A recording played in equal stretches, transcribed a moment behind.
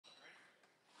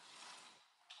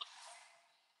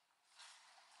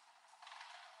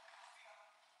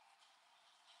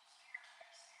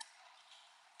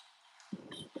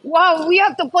Wow, we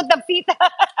have to put the feet.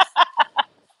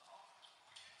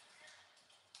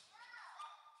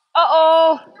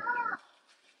 Uh-oh.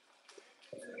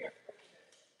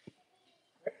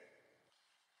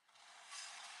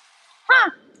 Huh?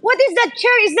 What is that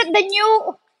chair? Is that the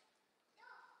new...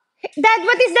 Dad,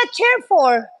 what is that chair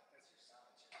for?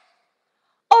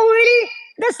 Oh, really?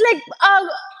 That's like,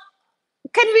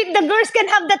 can we, the girls can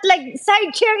have that like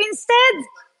side chair instead?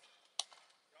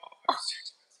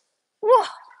 Wow,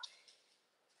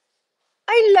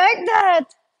 I like that.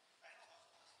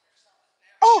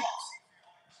 Oh,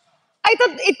 I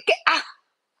thought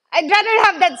I'd rather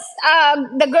have that,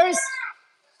 the girls.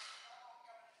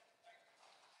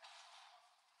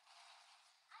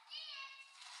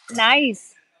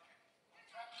 Nice.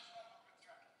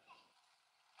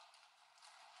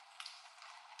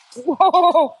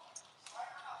 Whoa.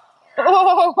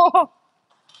 Oh.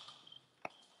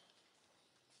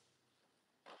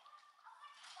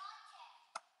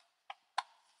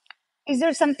 Is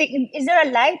there something, is there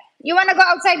a light? You want to go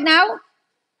outside now?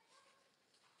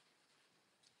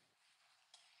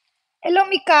 Hello,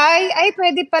 Mikay. Ay,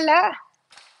 pwede pala.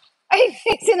 Ay,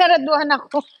 sinaraduhan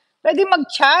ako. Pwede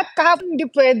mag-chat? Kahapon hindi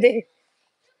pwede.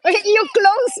 Ay, you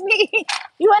close me.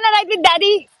 You wanna ride with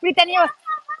daddy? Pretend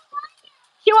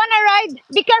you wanna ride?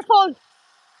 Be careful.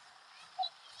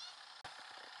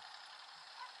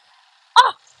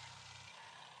 Oh,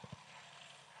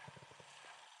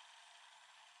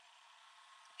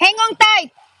 hang on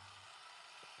tight.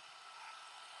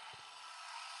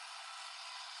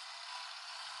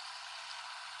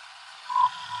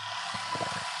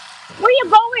 Where you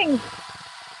going?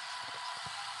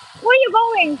 Where you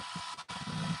going?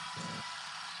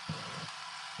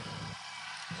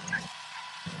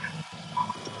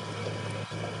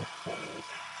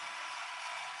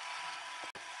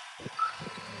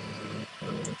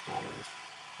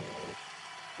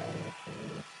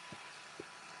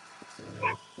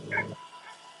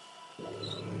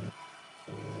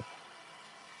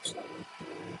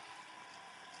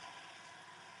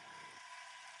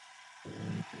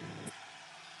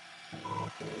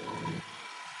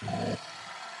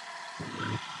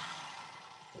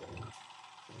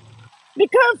 Be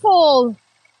careful.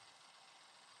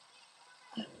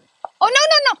 Oh, no,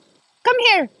 no, no. Come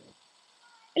here.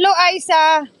 Hello,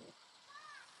 Isa.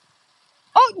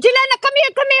 Oh, Jilana, come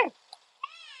here, come here.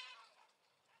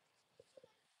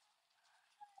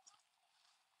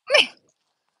 Meh,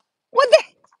 What the,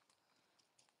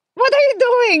 what are you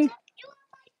doing?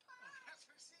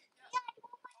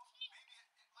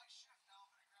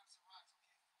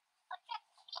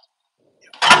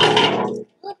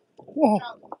 Whoa.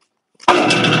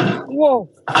 Whoa.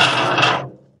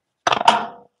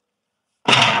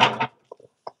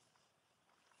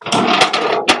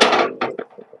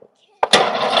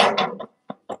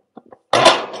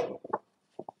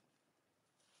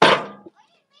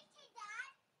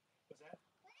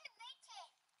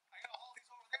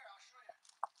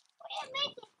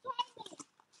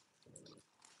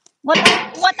 What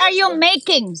what are you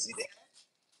making?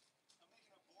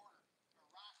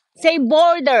 Say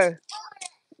border.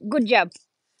 Good job.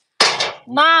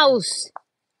 Mouse.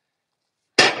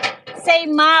 Say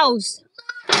mouse.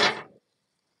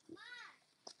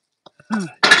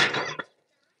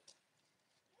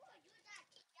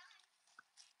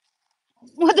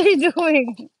 What are you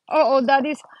doing? Oh, that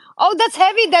is. Oh, that's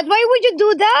heavy. That. Why would you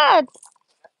do that?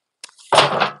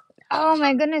 Oh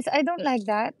my goodness, I don't like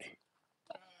that.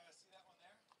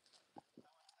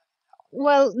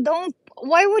 Well, don't.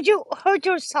 Why would you hurt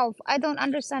yourself? I don't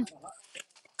understand.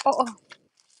 Oh,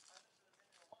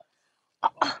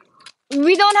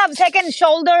 we don't have second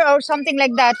shoulder or something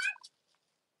like that.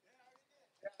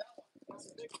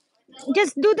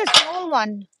 Just do the small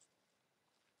one.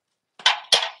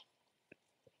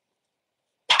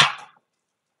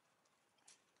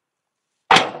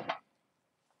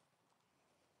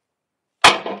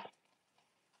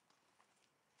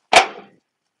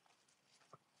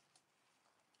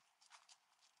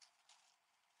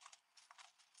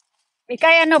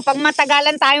 Kaya ano, pag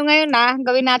matagalan tayo ngayon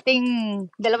gawin nating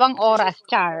 2 oras,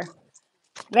 char.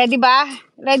 Ready ba?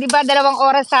 Ready ba? 2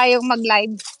 oras tayong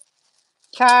mag-live.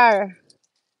 Char.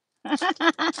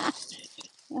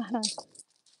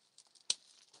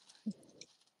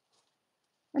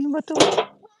 Ano ba to?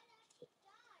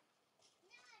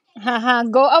 Haha,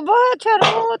 go. Aba,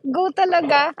 charot. Go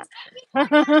talaga.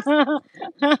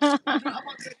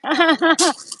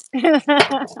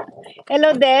 Hello,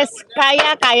 Des.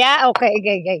 Kaya, kaya? Okay,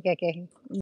 okay, okay, okay.